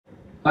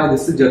Hi,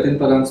 this is Jatin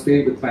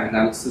Paranjape with my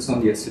analysis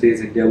on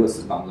yesterday's India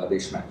versus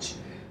Bangladesh match.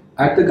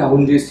 At the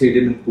Gahunje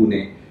Stadium in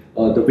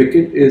Pune, the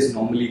wicket is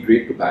normally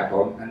great to bat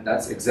on, and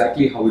that's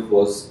exactly how it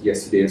was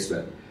yesterday as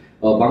well.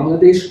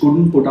 Bangladesh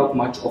couldn't put up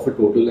much of a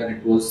total, and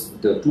it was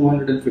the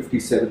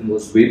 257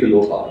 was way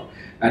below par,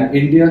 and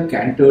India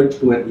cantered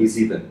to an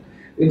easy win.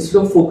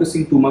 Instead of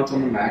focusing too much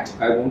on the match,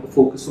 I want to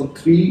focus on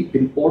three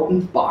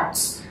important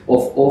parts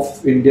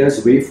of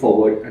India's way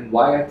forward and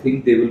why I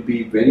think they will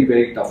be very,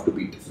 very tough to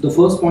beat. So the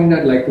first point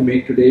I'd like to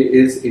make today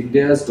is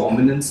India's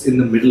dominance in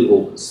the middle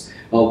overs,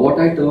 what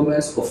I term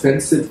as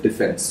offensive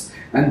defense,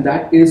 and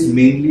that is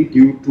mainly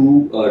due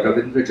to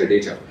Ravindra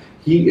Jadeja.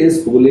 He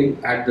is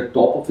bowling at the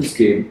top of his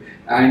game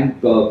and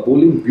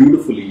bowling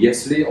beautifully.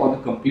 Yesterday on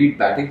a complete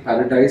batting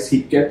paradise,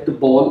 he kept the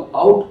ball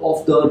out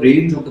of the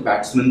range of the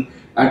batsman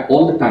at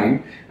all the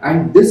time,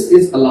 and this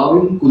is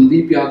allowing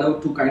Kuldeep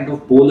Yadav to kind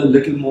of bowl a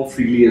little more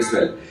freely as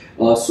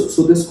well.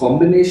 So this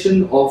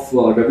combination of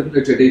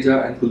Ravindra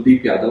Jadeja and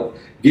Kuldeep Yadav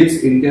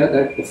gives India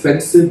that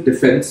offensive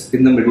defense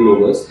in the middle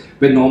overs,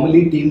 where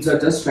normally teams are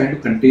just trying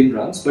to contain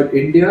runs, but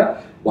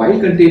India, while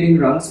containing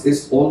runs,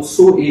 is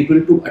also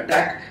able to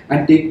attack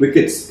and take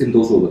wickets in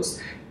those overs.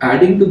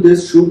 Adding to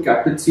this, shrewd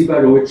captaincy by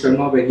Rohit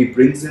Sharma, where he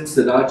brings in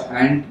Siraj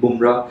and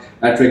Bumrah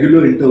at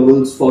regular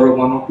intervals for a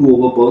 1 or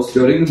 2 over burst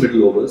during the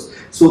middle overs.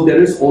 So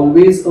there is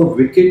always a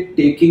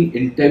wicket-taking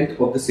intent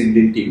of this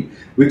Indian team,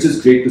 which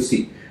is great to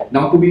see.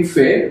 Now, to be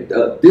fair,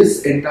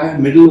 this entire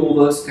middle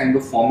overs kind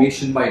of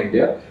formation by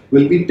India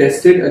will be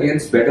tested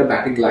against better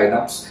batting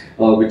lineups,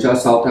 which are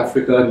South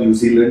Africa, New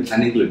Zealand,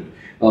 and England.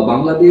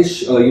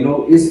 Bangladesh,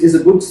 is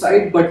a good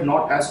side, but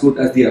not as good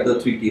as the other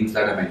three teams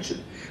that I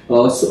mentioned.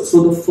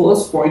 So the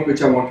first point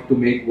which I wanted to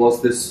make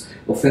was this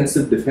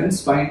offensive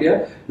defense by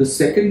India. The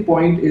second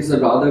point is a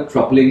rather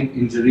troubling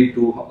injury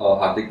to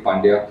Hardik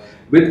Pandya.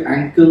 With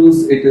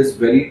ankles, it is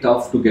very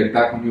tough to get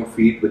back on your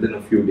feet within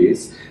a few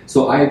days.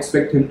 So I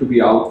expect him to be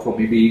out for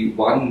maybe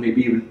one,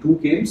 maybe even 2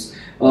 games.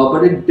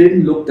 But it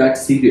didn't look that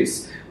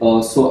serious.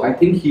 So I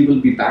think he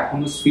will be back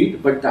on his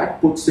feet. But that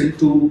puts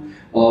into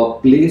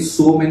play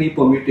so many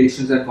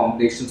permutations and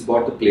combinations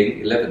about the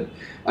playing 11.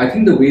 I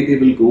think the way they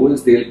will go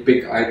is they'll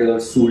pick either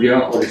Surya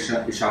or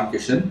Ishan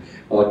Kishan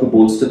to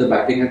bolster the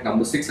batting at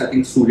number 6. I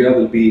think Surya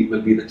will be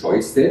the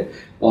choice there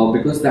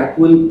because that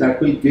will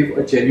give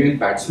a genuine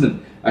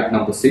batsman at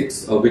number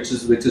 6, which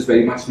is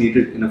very much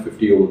needed in a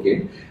 50-over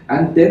game.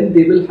 And then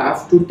they will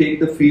have to take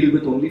the field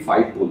with only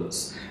 5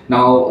 bowlers.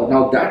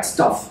 Now that's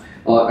tough,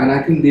 and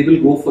I think they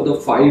will go for the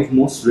 5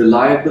 most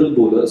reliable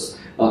bowlers.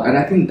 And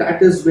I think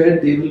that is where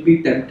they will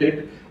be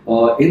tempted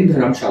in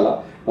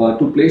Dharamshala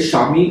to play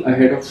Shami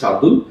ahead of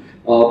Shardul.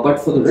 But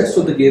for the rest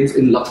of the games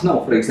in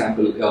Lucknow, for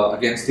example,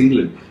 against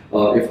England,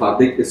 if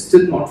Hardik is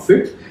still not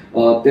fit,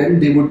 then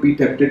they would be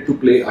tempted to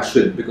play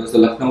Ashwin because the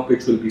Lucknow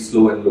pitch will be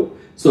slow and low.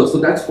 So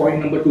that's point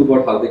number 2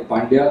 about Hardik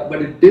Pandya.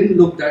 But it didn't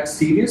look that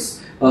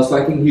serious, so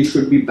I think he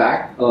should be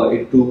back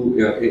into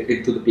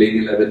the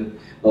playing 11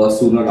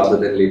 sooner rather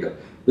than later.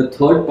 The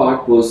third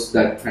part was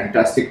that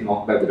fantastic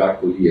knock by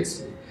Virat Kohli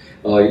yesterday.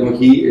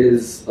 He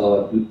is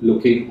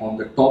looking on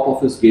the top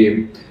of his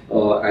game,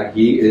 and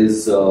he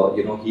is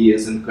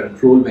in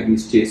control when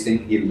he's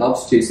chasing. He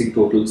loves chasing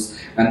totals,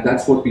 and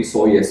that's what we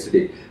saw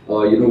yesterday.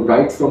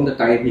 Right from the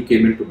time he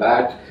came into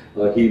bat,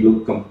 he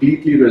looked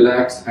completely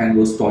relaxed and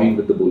was toying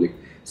with the bowling.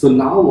 So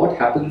now what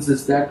happens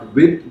is that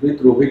with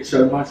Rohit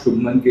Sharma,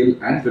 Shubman Gill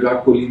and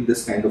Virat Kohli in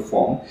this kind of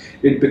form,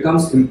 it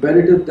becomes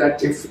imperative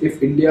that if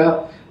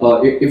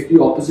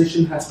the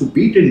opposition has to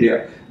beat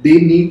India, they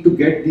need to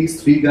get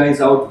these 3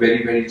 guys out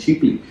very, very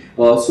cheaply.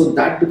 So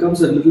that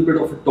becomes a little bit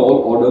of a tall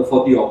order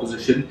for the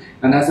opposition.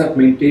 And as I've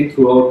maintained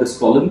throughout this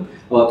column,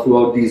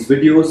 throughout these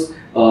videos,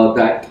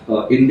 that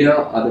India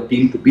are the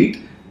team to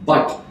beat.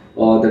 But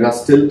there are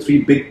still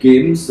 3 big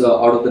games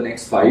out of the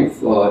next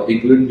 5,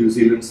 England, New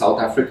Zealand, South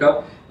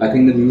Africa. I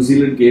think the New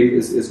Zealand game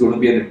is going to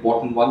be an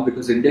important one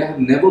because India have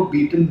never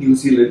beaten New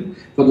Zealand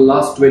for the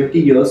last 20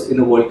 years in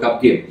a World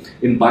Cup game.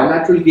 In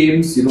bilateral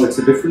games, it's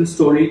a different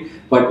story,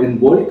 but in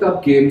World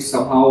Cup games,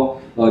 somehow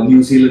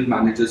New Zealand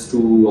manages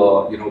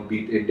to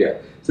beat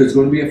India. So it's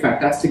going to be a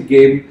fantastic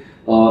game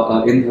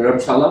in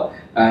Dharamshala,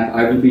 and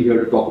I will be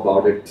here to talk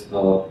about it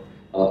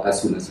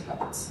as soon as it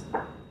happens.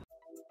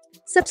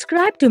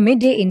 Subscribe to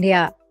Midday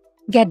India.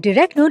 Get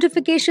direct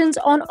notifications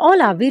on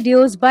all our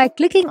videos by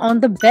clicking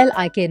on the bell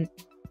icon.